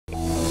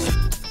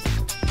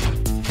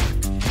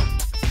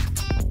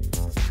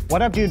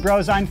What up, dude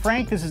bros? I'm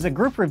Frank. This is a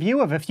group review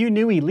of a few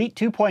new Elite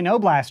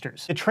 2.0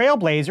 blasters. The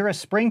Trailblazer, a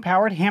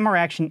spring-powered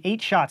hammer-action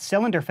 8-shot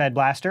cylinder-fed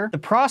blaster, the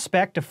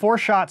Prospect, a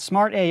 4-shot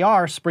Smart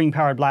AR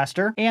spring-powered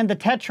blaster, and the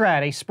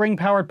Tetrad, a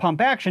spring-powered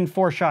pump-action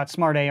 4-shot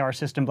Smart AR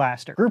system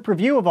blaster. Group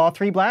review of all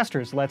three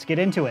blasters. Let's get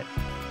into it.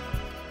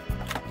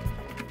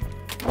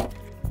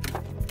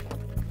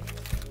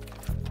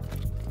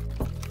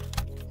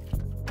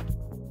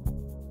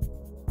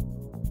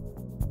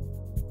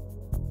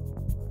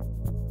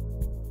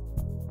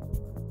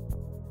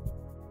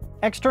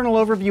 External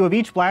overview of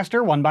each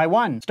blaster one by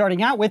one.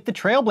 Starting out with the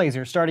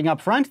Trailblazer. Starting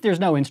up front, there's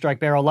no in-strike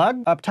barrel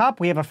lug. Up top,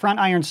 we have a front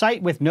iron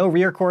sight with no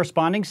rear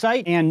corresponding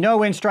sight, and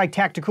no in-strike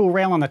tactical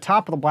rail on the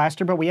top of the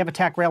blaster, but we have a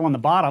tack rail on the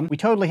bottom. We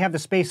totally have the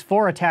space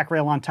for a tack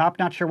rail on top,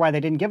 not sure why they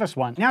didn't give us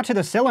one. Now to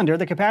the cylinder,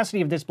 the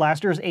capacity of this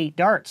blaster is 8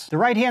 darts. The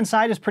right-hand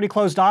side is pretty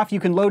closed off. You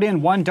can load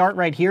in 1 dart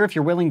right here if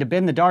you're willing to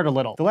bend the dart a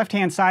little. The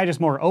left-hand side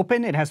is more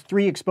open. It has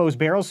 3 exposed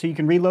barrels, so you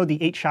can reload the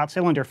 8-shot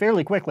cylinder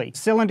fairly quickly. The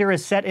cylinder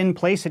is set in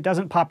place. It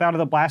doesn't pop out of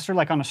the blaster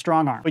like on a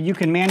strong arm, but you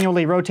can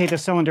manually rotate the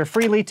cylinder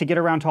freely to get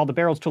around to all the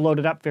barrels to load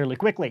it up fairly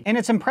quickly. And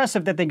it's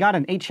impressive that they got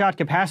an 8-shot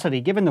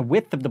capacity given the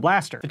width of the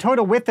blaster. The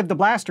total width of the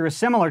blaster is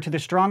similar to the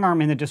strong arm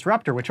in the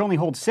Disruptor, which only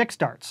holds 6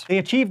 darts. They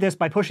achieved this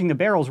by pushing the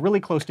barrels really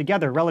close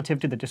together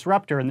relative to the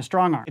Disruptor and the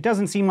strong arm. It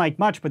doesn't seem like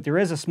much, but there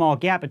is a small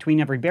gap between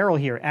every barrel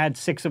here. Add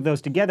 6 of those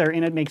together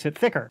and it makes it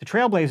thicker. The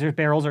Trailblazer's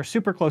barrels are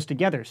super close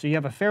together, so you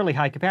have a fairly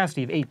high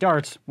capacity of 8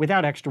 darts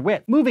without extra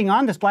width. Moving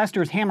on, this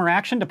blaster is hammer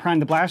action. To prime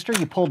the blaster,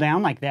 you pull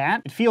down like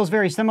that. It feels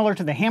very similar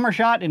to the Hammer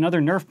Shot and other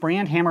Nerf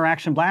brand hammer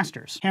action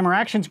blasters. Hammer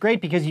action's great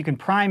because you can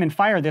prime and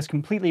fire this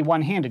completely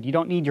one-handed. You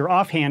don't need your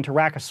offhand to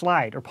rack a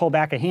slide or pull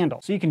back a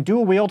handle. So you can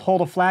dual wield,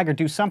 hold a flag, or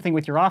do something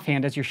with your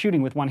offhand as you're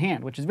shooting with one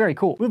hand, which is very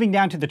cool. Moving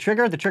down to the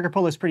trigger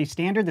pull is pretty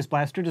standard. This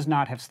blaster does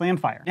not have slam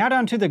fire. Now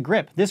down to the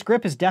grip. This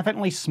grip is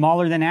definitely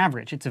smaller than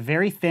average. It's a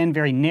very thin,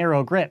 very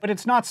narrow grip, but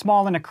it's not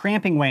small in a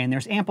cramping way, and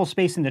there's ample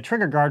space in the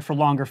trigger guard for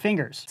longer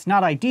fingers. It's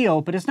not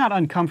ideal, but it's not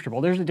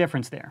uncomfortable. There's a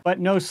difference there. But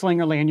no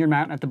sling or lanyard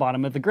mount at the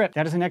bottom of the grip.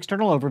 That is an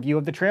external overview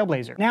of the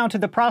Trailblazer. Now to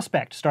the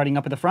Prospect. Starting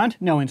up at the front,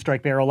 no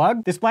in-strike barrel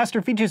lug. This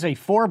blaster features a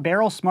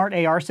 4-barrel Smart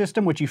AR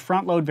system, which you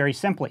front load very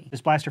simply.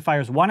 This blaster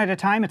fires one at a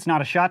time. It's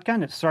not a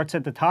shotgun. It starts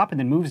at the top and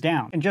then moves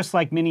down. And just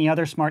like many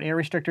other Smart Air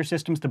Restrictor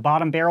systems, the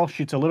bottom barrel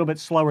shoots a little bit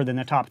slower than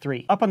the top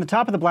 3. Up on the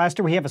top of the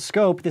blaster, we have a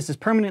scope. This is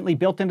permanently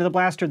built into the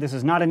blaster. This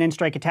is not an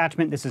in-strike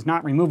attachment. This is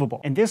not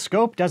removable. And this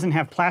scope doesn't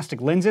have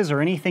plastic lenses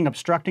or anything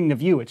obstructing the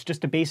view. It's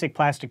just a basic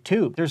plastic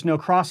tube. There's no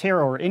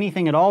crosshair or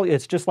anything at all.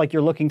 It's just like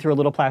you're looking through a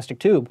little plastic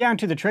tube. Down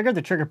to the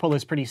trigger pull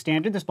is pretty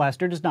standard. This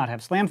blaster does not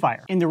have slam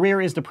fire. In the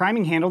rear is the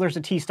priming handle. There's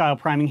a T-style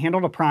priming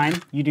handle to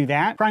prime. You do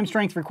that. Prime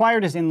strength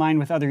required is in line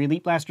with other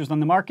Elite blasters on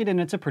the market, and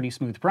it's a pretty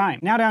smooth prime.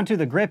 Now down to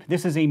the grip.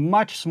 This is a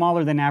much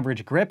smaller than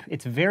average grip.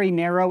 It's very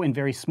narrow and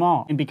very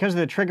small. And because of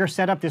the trigger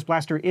setup, this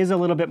blaster is a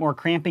little bit more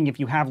cramping if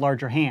you have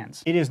larger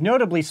hands. It is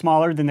notably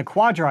smaller than the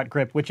Quadrat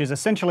grip, which is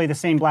essentially the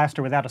same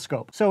blaster without a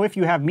scope. So if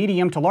you have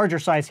medium to larger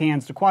size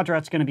hands, the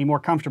Quadrat's going to be more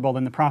comfortable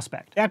than the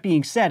Prospect. That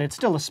being said, it's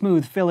still a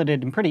smooth,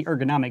 filleted, and pretty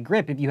ergonomic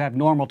grip if you have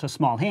normal to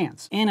small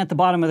hands. And at the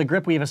bottom of the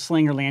grip, we have a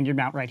sling or lanyard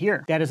mount right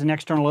here. That is an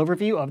external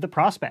overview of the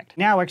Prospect.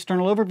 Now,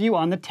 external overview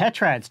on the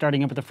Tetrad.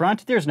 Starting up at the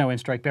front, there's no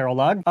in-strike barrel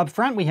lug. Up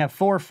front, we have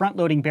 4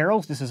 front-loading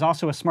barrels. This is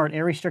also a Smart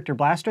Air Restrictor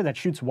blaster that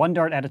shoots 1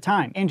 dart at a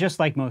time. And just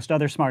like most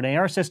other Smart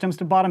AR systems,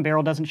 the bottom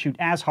barrel doesn't shoot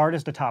as hard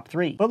as the top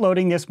 3. But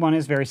loading this one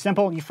is very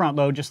simple. You front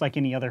load just like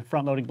any other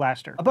front-loading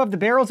blaster. Above the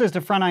barrels is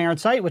the front iron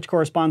sight, which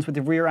corresponds with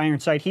the rear iron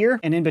sight here.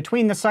 And in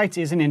between the sights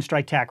is an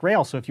in-strike tack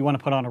rail. So if you want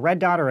to put on a red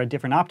dot or a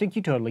different optic,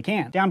 you totally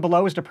can. Down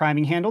below is the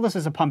priming handle. This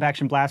is a pump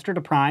action blaster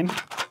to prime.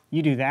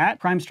 You do that.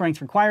 Prime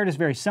strength required is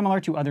very similar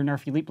to other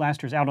Nerf Elite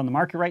blasters out on the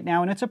market right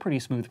now, and it's a pretty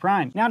smooth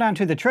prime. Now down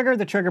to the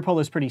trigger pull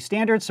is pretty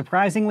standard.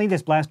 Surprisingly,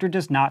 this blaster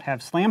does not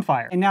have slam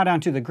fire. And now down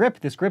to the grip.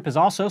 This grip is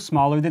also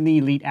smaller than the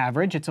Elite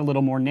average. It's a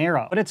little more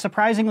narrow, but it's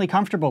surprisingly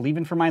comfortable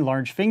even for my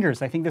large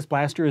fingers. I think this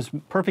blaster is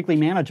perfectly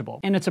manageable.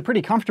 And it's a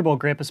pretty comfortable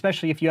grip,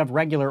 especially if you have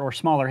regular or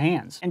smaller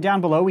hands. And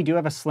down below, we do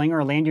have a sling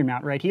or a lanyard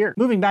mount right here.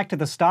 Moving back to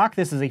the stock,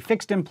 this is a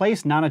fixed in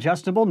place,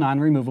 non-adjustable,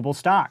 non-removable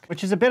stock,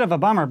 which is a bit of a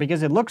bummer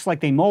because it looks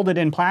like they molded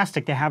in plastic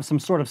to have some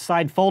sort of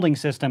side folding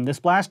system. This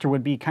blaster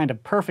would be kind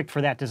of perfect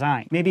for that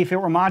design. Maybe if it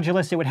were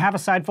modulus, it would have a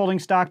side folding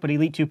stock, but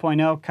Elite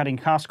 2.0, cutting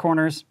cost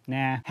corners,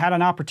 nah. Had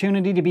an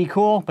opportunity to be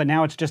cool, but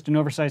now it's just an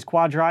oversized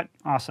Quadrat.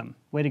 Awesome.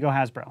 Way to go,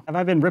 Hasbro. Have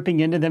I been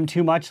ripping into them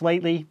too much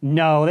lately?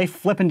 No, they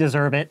flippin'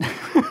 deserve it.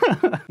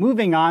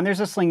 Moving on,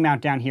 there's a sling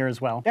mount down here as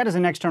well. That is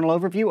an external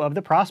overview of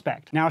the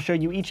Prospect. Now I'll show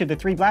you each of the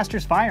 3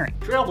 blasters firing.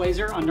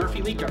 Trailblazer on Nerf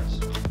Elite darts.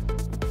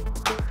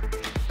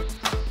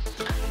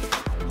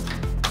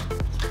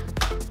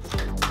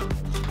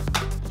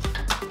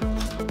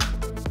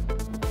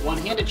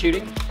 One-handed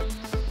shooting.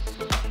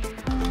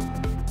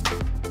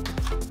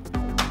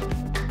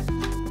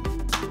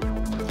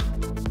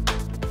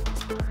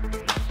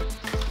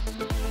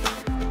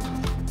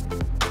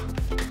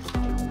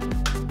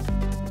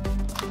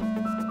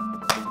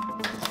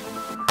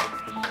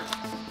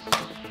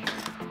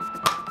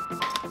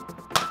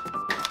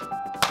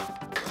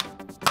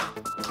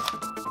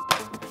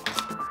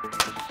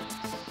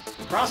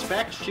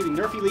 Prospect shooting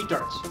Nerf Elite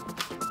darts.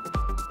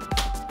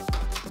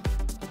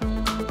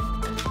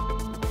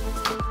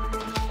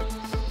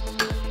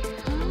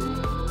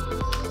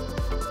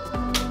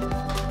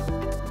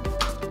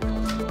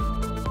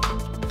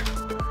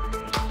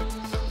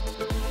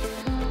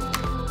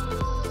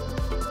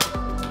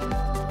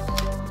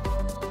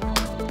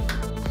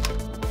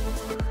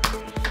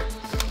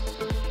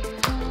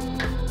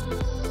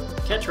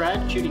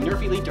 Tetrad shooting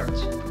Nerf Elite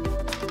darts.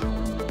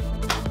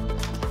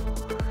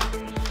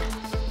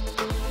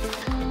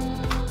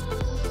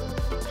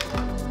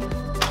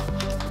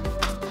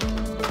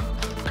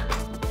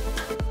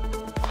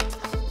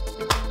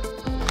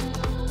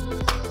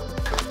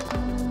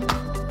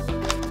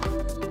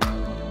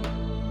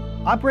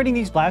 Operating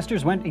these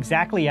blasters went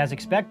exactly as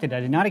expected. I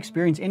did not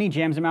experience any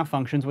jams or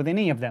malfunctions with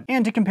any of them.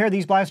 And to compare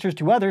these blasters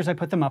to others, I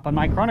put them up on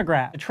my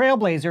chronograph. The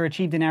Trailblazer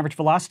achieved an average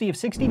velocity of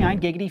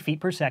 69 giggity feet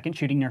per second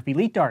shooting Nerf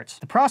Elite darts.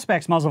 The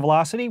Prospect's muzzle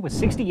velocity was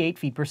 68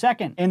 feet per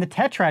second, and the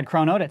Tetrad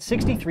chronoed at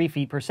 63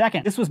 feet per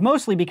second. This was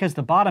mostly because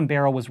the bottom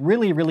barrel was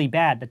really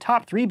bad. The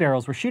top 3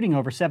 barrels were shooting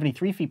over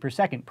 73 feet per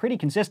second pretty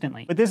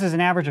consistently. But this is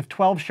an average of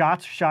 12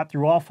 shots shot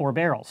through all 4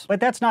 barrels.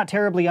 But that's not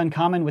terribly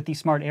uncommon with these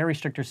smart air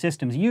restrictor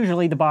systems.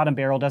 Usually the bottom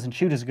barrel doesn't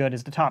shoot as good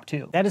as the top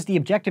 2. That is the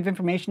objective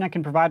information I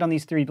can provide on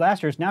these 3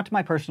 blasters. Now to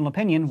my personal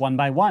opinion, one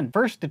by one.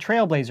 First, the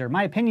Trailblazer.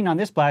 My opinion on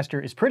this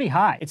blaster is pretty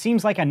high. It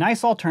seems like a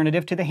nice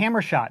alternative to the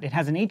hammer shot. It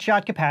has an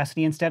 8-shot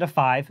capacity instead of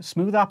 5,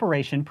 smooth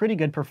operation, pretty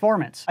good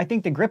performance. I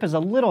think the grip is a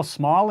little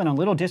small and a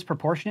little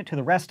disproportionate to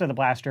the rest of the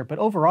blaster, but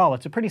overall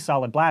it's a pretty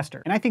solid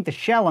blaster. And I think the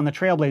shell on the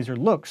Trailblazer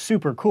looks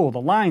super cool.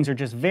 The lines are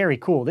just very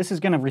cool. This is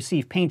going to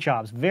receive paint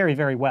jobs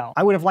very well.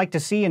 I would have liked to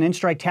see an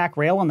in-strike tack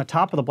rail on the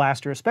top of the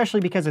blaster, especially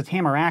because it's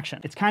hammer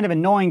action. It's kind of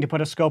annoying to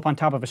put a scope on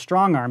top of a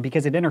strong arm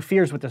because it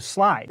interferes with the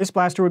slide. This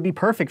blaster would be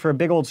perfect for a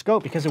big old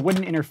scope because it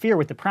wouldn't interfere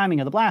with the priming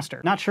of the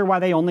blaster. Not sure why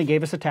they only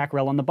gave us a tack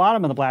rail on the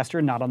bottom of the blaster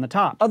and not on the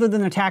top. Other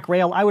than the tack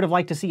rail, I would have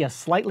liked to see a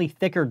slightly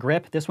thicker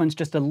grip. This one's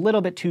just a little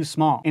bit too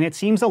small, and it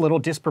seems a little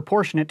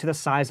disproportionate to the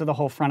size of the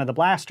whole front of the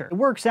blaster. It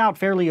works out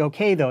fairly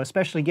okay though,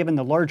 especially given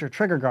the larger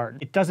trigger guard.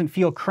 It doesn't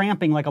feel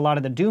cramping like a lot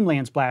of the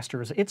Doomlands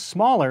blasters. It's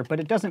smaller, but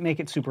it doesn't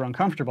make it super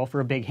uncomfortable for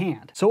a big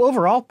hand. So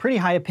overall, pretty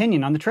high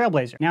opinion on the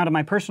Trailblazer. Now to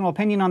my personal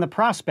opinion on the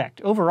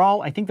Prospect.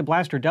 Overall, I think the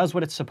blaster does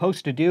what it's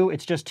supposed to do.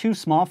 It's just too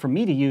small for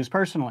me to use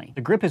personally.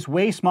 The grip is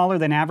way smaller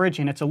than average,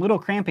 and it's a little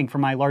cramping for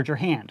my larger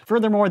hand.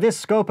 Furthermore, this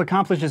scope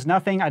accomplishes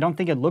nothing. I don't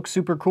think it looks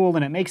super cool,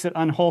 and it makes it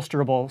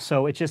unholsterable,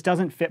 so it just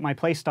doesn't fit my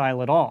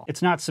playstyle at all.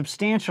 It's not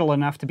substantial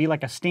enough to be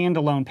like a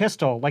standalone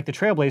pistol, like the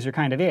Trailblazer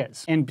kind of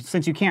is. And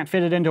since you can't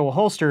fit it into a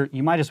holster,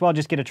 you might as well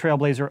just get a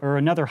Trailblazer or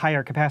another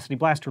higher capacity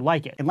blaster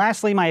like it. And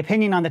lastly, my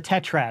opinion on the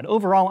Tetrad.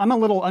 Overall, I'm a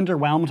little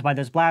underwhelmed by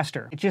this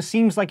blaster. It just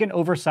seems like an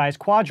oversized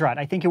quadrot.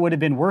 I think it would have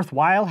been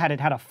worthwhile had it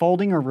had a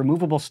folding or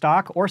removable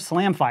stock or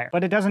slam fire,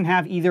 but it doesn't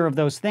have either of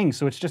those things,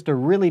 so it's just a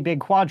really big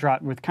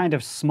quadrot with kind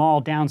of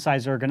small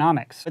downsized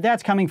ergonomics. But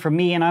that's coming from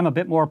me, and I'm a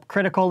bit more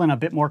critical and a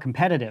bit more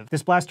competitive.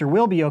 This blaster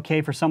will be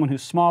okay for someone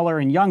who's smaller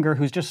and younger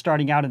who's just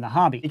starting out in the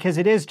hobby, because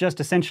it is just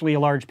essentially a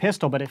large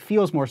pistol, but it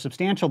feels more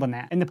substantial than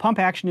that. And the pump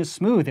action is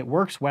smooth, it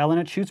works well, and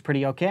it shoots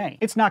pretty okay.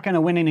 It's not going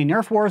to win any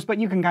Nerf wars, but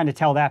you can kind of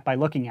tell that by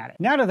looking at it.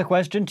 Now to the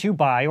question to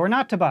buy or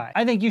not to buy.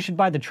 I think you should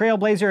buy the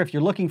Trailblazer if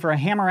you're looking for a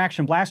hammer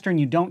action blaster and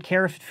you don't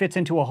care if it fits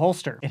into a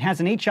holster. It has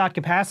an 8-shot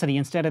capacity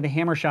instead of the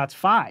hammer shot's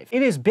 5.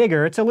 It is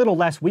bigger, it's a little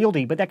less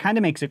wieldy, but that kind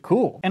of makes it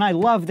cool. And I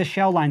love the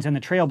shell lines in the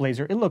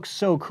Trailblazer. It looks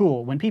so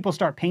cool. When people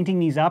start painting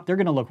these up, they're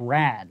gonna look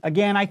rad.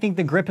 Again, I think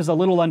the grip is a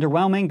little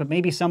underwhelming, but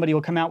maybe somebody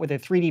will come out with a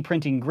 3D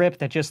printing grip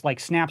that just like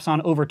snaps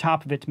on over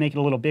top of it to make it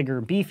a little bigger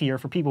and beefier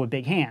for people with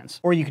big hands.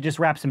 Or you could just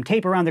wrap some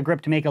tape around the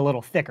grip to make it a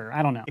little thicker.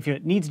 I don't know. If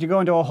it needs to go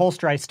into a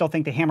holster, I still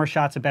think the hammer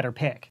shot's a better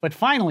pick. But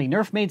finally,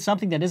 Nerf made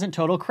something that isn't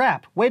total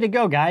crap. Way to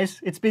go, guys.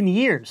 It's been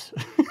years.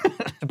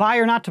 To buy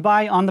or not to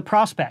buy on the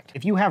Prospect.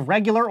 If you have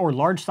regular or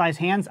large size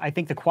hands, I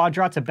think the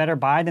Quadrot's a better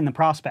buy than the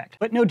Prospect.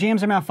 But no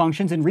jams or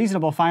malfunctions and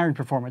reasonable firing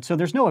performance, so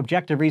there's no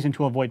objective reason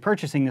to avoid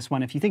purchasing this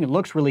one if you think it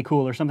looks really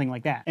cool or something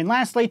like that. And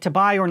lastly, to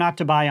buy or not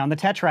to buy on the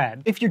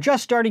Tetrad. If you're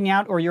just starting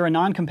out or you're a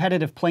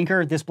non-competitive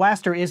plinker, this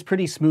blaster is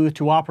pretty smooth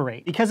to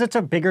operate. Because it's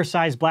a bigger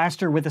size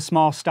blaster with a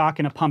small stock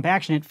and a pump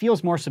action, it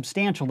feels more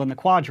substantial than the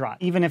Quadrot.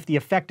 Even if the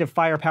effective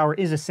firepower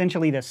is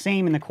essentially the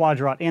same in the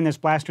Quadrot and this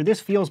blaster, this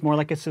feels more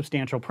like a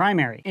substantial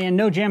primary. And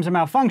no jams or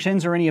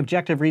malfunctions or any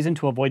objective reason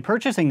to avoid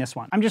purchasing this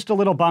one. I'm just a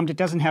little bummed it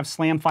doesn't have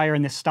slam fire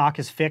and this stock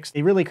is fixed.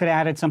 They really could have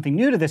added something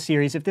new to this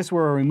series if this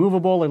were a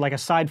removable or like a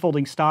side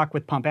folding stock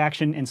with pump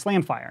action and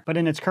slam fire. But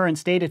in its current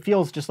state, it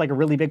feels just like a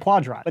really big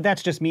Quadrot. But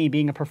that's just me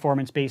being a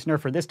performance-based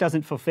nerfer. This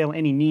doesn't fulfill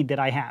any need that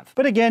I have.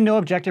 But again, no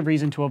objective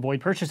reason to avoid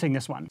purchasing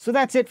this one. So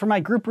that's it for my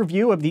group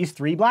review of these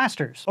 3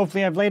 blasters.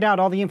 Hopefully I've laid out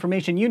all the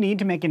information you need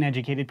to make an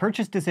educated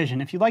purchase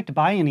decision. If you'd like to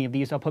buy any of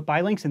these, I'll put buy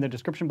links in the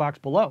description box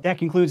below. That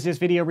concludes this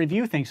video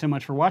review. Thanks so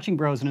much for watching,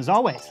 bros, and as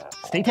always,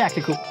 stay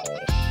tactical.